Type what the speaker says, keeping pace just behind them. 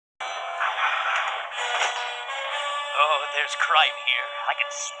Oh, there's crime here. I can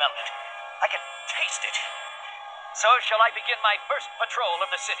smell it. I can taste it. So shall I begin my first patrol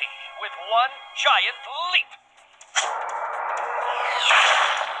of the city with one giant leap?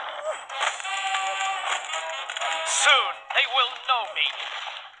 Soon they will know me.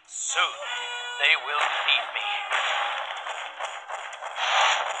 Soon they will need me.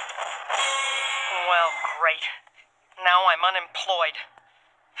 Well, great. Now I'm unemployed.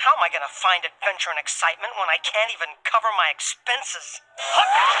 How am I going to find adventure and excitement when I can't even cover my expenses?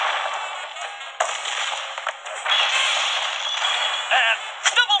 And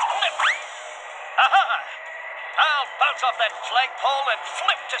double flip! Aha! I'll bounce off that flagpole and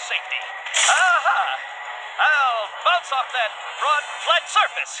flip to safety. Aha! I'll bounce off that broad, flat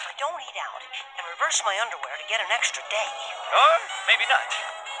surface. I don't eat out and reverse my underwear to get an extra day. Or maybe not.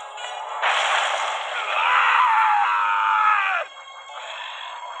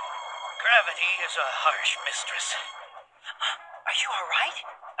 Gravity is a harsh mistress. Are you all right?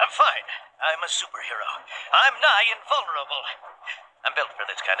 I'm fine. I'm a superhero. I'm nigh invulnerable. I'm built for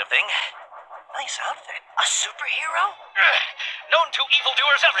this kind of thing. Nice outfit. A superhero? Known to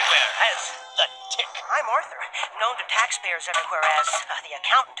evildoers everywhere as the Tick. I'm Arthur, known to taxpayers everywhere as the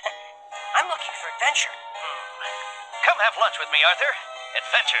accountant. I'm looking for adventure. Come have lunch with me, Arthur.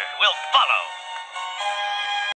 Adventure will follow.